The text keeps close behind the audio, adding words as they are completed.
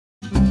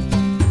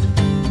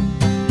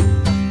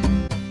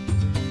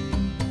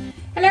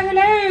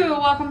Hello,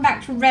 welcome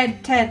back to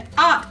Red Ted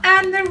Art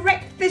and the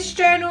Wrek This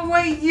Journal,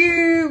 where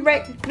you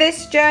wreck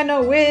this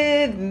journal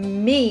with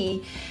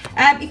me.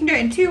 You can do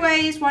it in two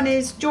ways. One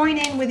is join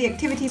in with the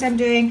activities I'm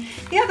doing.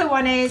 The other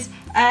one is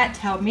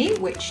tell me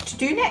which to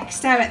do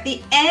next. So at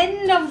the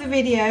end of the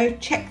video,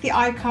 check the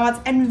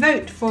iCards and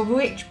vote for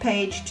which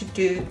page to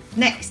do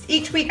next.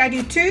 Each week I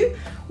do two,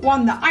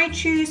 one that I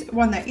choose,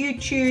 one that you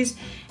choose,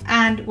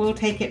 and we'll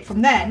take it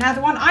from there. Now the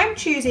one I'm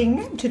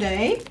choosing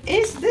today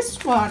is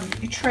this one.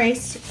 You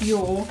trace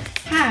your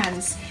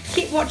hands.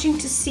 Keep watching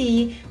to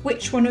see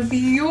which one of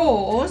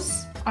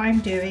yours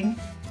I'm doing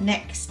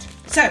next.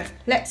 So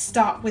let's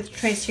start with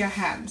trace your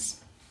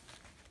hands.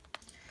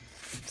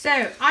 So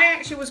I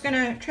actually was going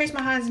to trace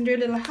my hands and do a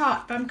little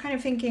heart, but I'm kind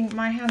of thinking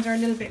my hands are a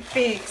little bit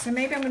big, so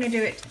maybe I'm going to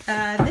do it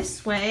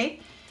this way.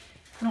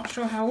 I'm not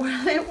sure how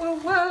well it will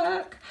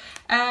work.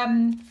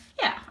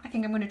 Yeah, I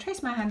think I'm going to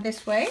trace my hand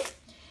this way.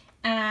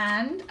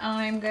 And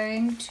I'm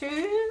going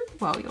to,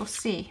 well, you'll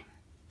see.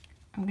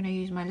 I'm going to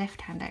use my left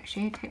hand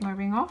actually, take my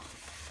ring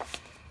off.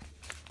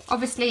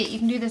 Obviously, you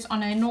can do this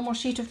on a normal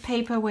sheet of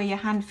paper where your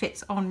hand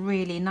fits on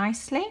really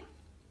nicely.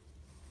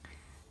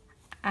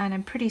 And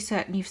I'm pretty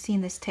certain you've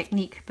seen this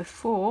technique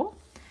before.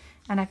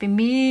 And I've been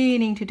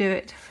meaning to do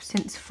it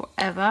since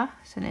forever.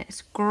 So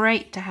it's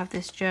great to have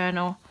this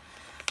journal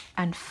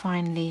and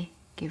finally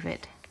give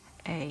it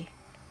a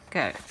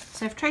go.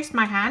 So I've traced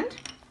my hand.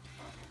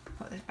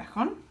 Put this back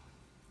on.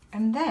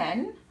 And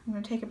then I'm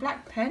going to take a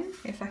black pen,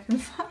 if I can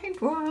find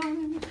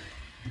one.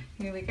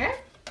 Here we go.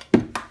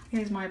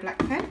 Here's my black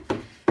pen.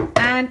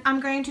 And I'm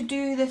going to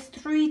do the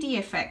 3D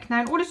effect.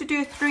 Now in order to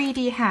do a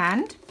 3D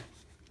hand,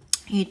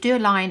 you do a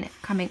line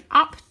coming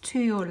up to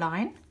your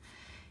line.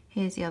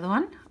 Here's the other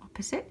one,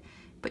 opposite.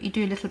 But you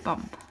do a little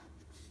bump.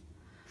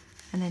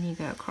 And then you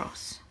go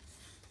across.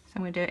 So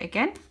I'm going to do it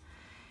again.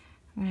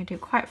 I'm going to do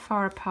it quite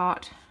far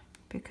apart,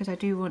 because I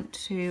do want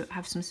to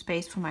have some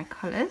space for my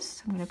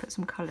colours. I'm going to put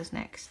some colours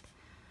next.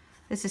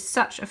 This is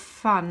such a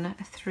fun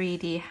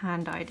 3D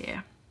hand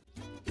idea.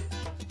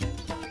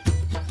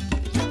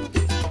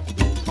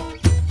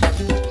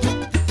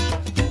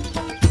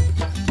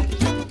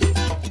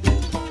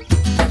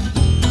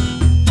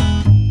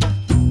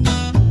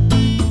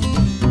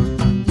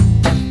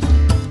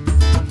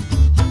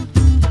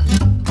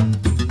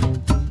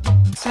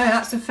 So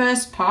that's the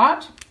first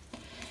part.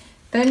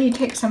 Then you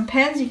take some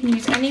pens, you can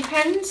use any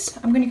pens.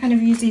 I'm going to kind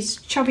of use these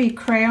chubby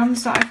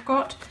crayons that I've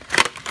got.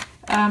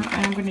 And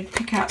I'm going to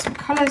pick out some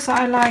colours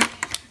that I like.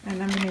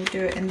 And I'm going to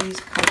do it in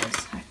these colours,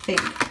 I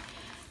think.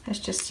 Let's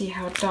just see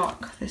how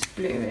dark this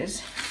blue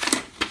is.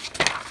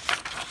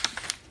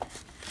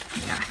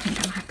 Yeah, I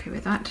think I'm happy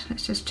with that.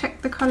 Let's just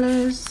check the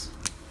colours.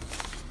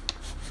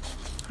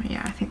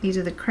 Yeah, I think these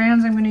are the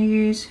crayons I'm going to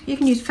use. You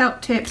can use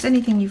felt tips,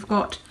 anything you've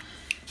got.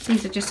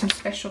 These are just some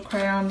special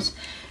crayons.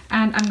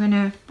 And I'm going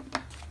to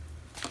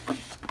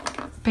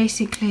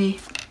basically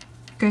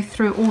go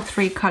through all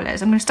three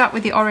colours. I'm going to start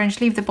with the orange,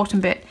 leave the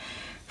bottom bit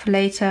for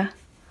later.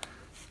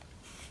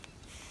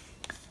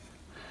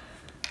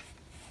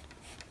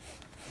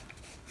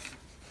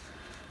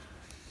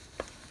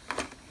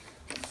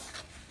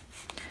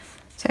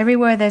 So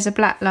everywhere there's a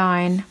black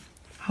line,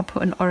 I'll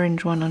put an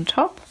orange one on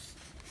top.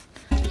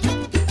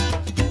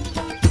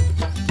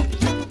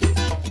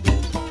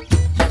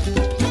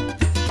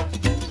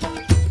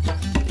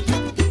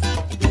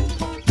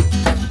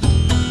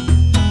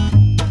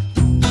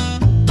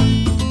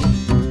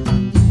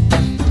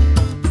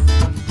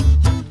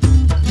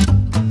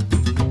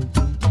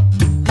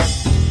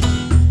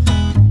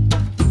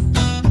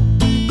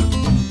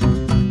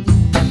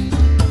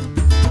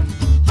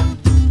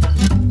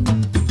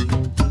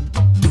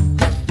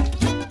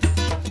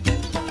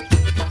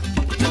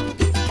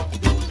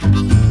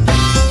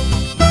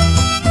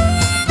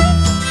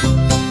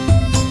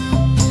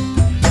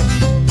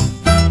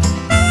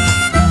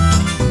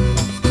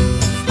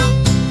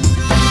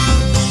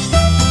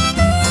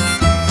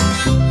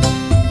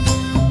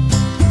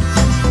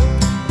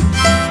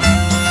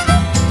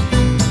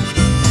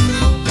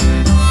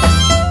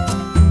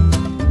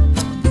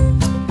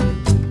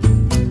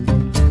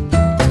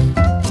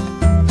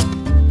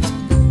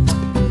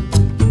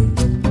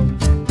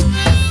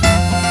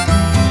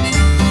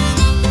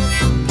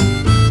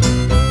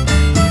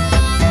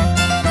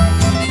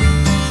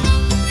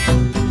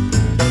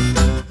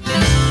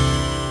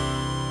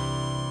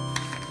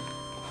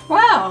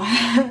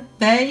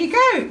 There you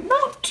go,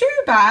 not too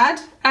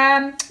bad.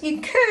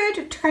 You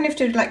could kind of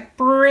to like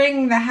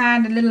bring the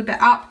hand a little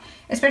bit up,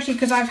 especially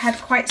because I've had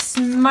quite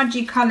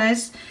smudgy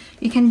colours.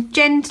 You can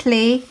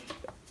gently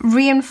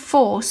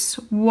reinforce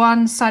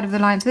one side of the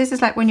line. So this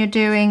is like when you're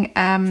doing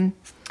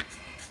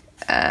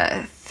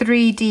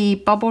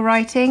 3D bubble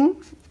writing.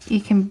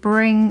 You can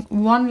bring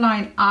one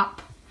line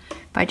up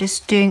by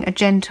just doing a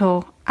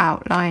gentle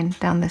outline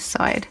down this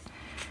side.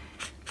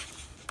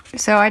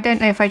 So I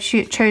don't know if I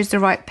chose the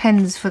right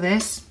pens for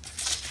this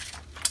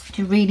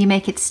to really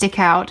make it stick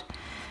out.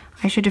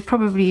 I should have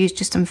probably used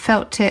just some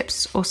felt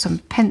tips or some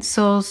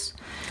pencils,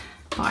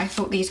 but I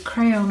thought these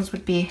crayons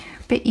would be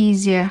a bit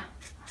easier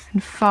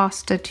and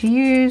faster to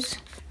use,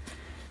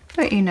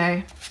 but you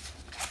know,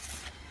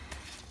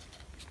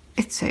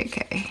 it's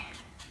okay.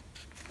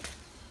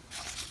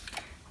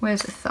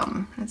 Where's the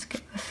thumb? Let's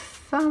get the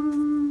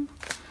thumb.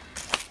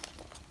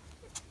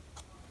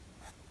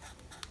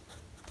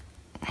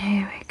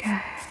 Here we go.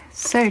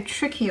 So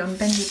tricky on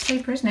bendy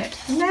paper, isn't it?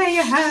 And there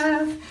you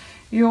have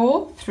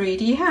your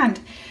 3D hand.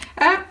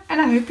 And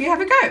I hope you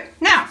have a go.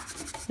 Now,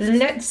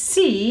 let's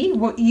see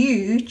what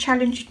you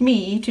challenged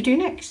me to do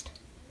next.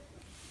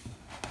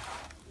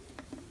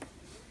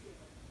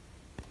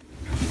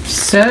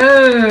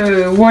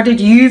 So, what did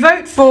you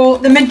vote for?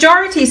 The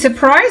majority,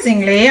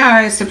 surprisingly,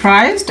 I was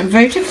surprised,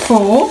 voted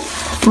for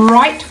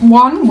write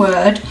one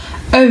word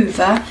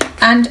over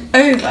and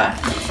over.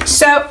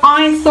 So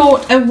I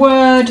thought a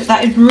word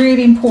that is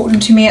really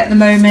important to me at the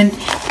moment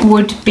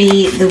would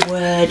be the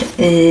word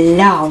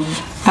love.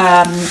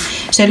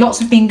 So lots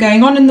have been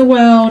going on in the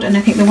world, and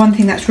I think the one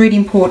thing that's really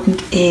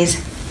important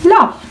is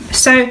love.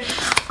 So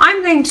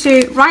I'm going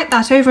to write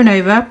that over and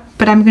over,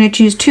 but I'm going to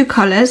choose two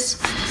colours,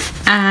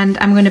 and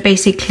I'm going to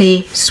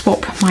basically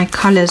swap my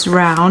colours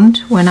round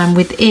when I'm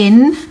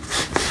within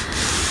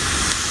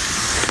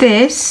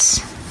this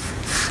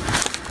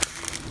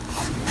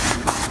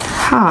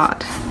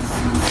card.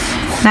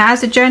 Now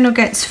as the journal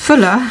gets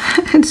fuller,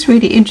 it's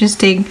really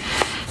interesting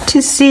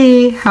to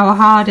see how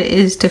hard it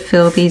is to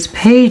fill these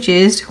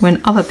pages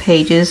when other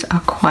pages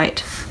are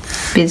quite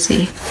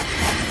busy.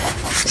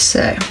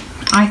 So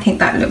I think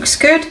that looks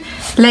good.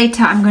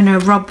 Later I'm going to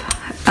rub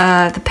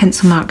the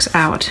pencil marks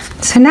out.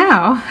 So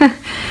now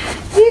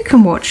you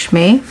can watch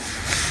me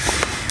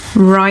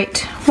write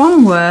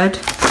one word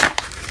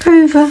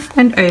over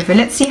and over.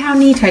 Let's see how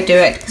neat I do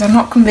it, because I'm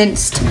not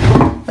convinced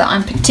that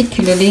I'm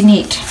particularly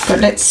neat, but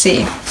let's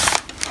see.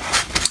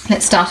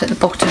 Let's start at the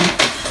bottom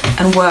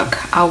and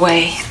work our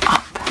way up.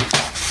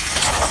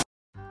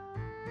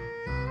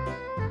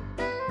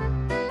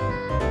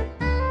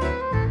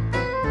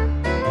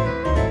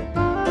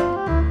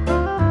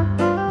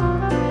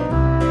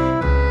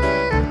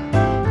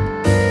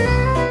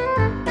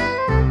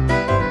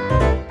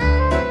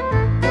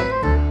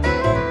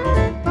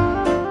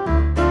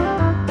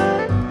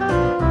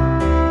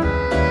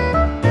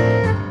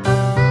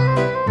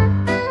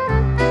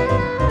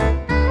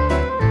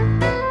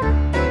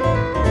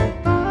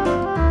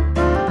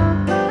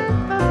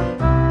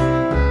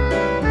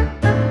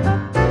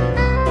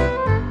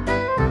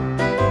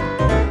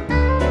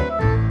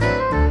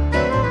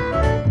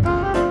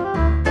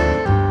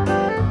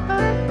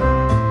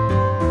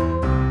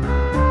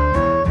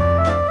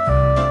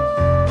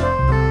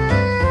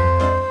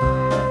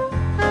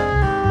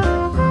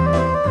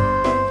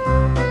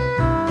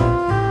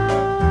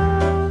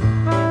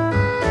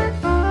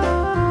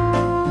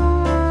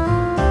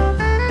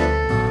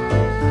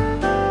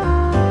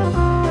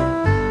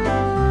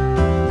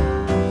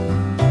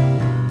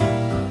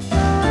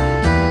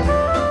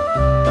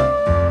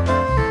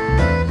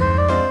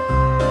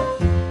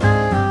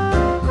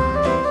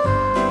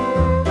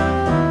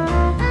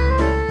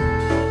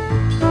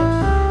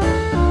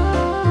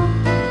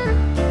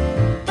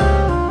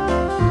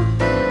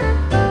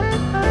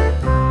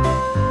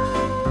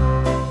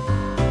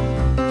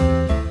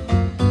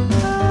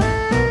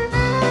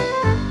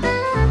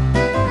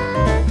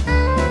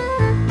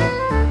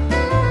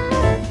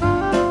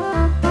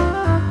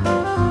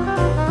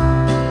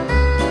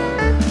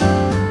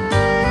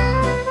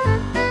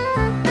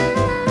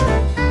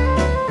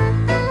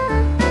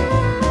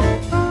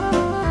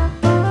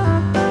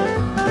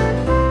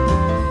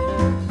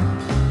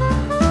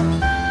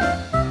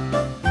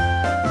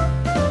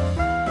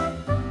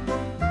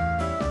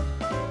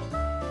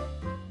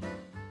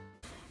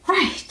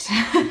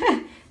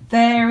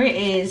 There it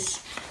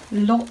is,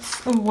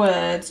 lots of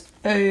words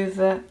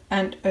over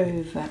and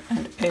over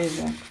and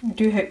over. I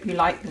do hope you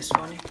like this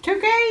one. It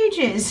took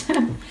ages.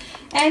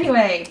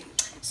 Anyway,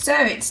 so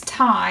it's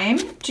time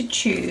to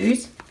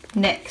choose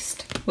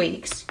next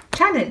week's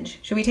challenge.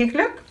 Shall we take a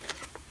look?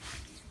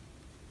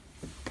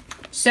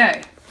 So,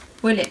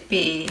 will it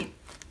be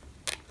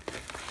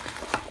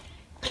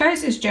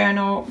close this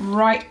journal,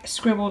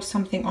 scribble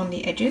something on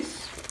the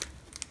edges?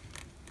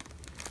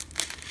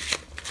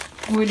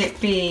 Will it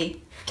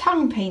be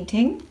tongue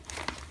painting?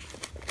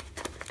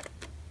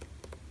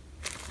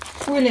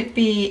 Will it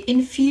be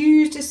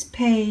infuse this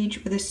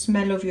page with a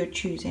smell of your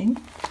choosing?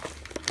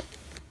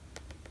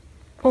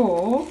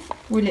 Or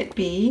will it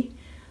be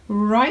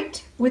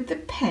write with the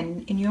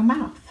pen in your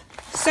mouth?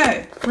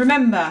 So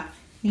remember,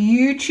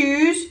 you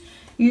choose.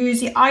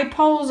 Use the eye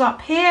polls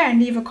up here and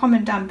leave a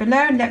comment down below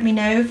and let me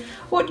know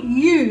what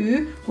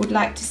you would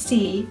like to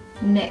see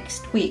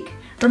next week.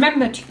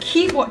 Remember to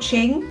keep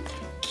watching,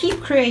 keep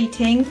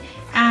creating,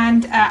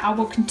 and I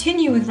will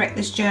continue with Wrek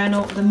This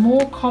Journal the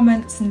more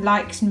comments and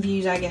likes and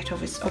views I get,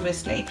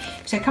 obviously.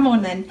 So come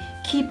on then,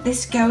 keep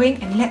this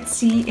going and let's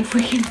see if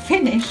we can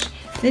finish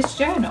this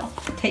journal.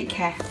 Take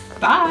care.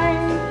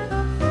 Bye.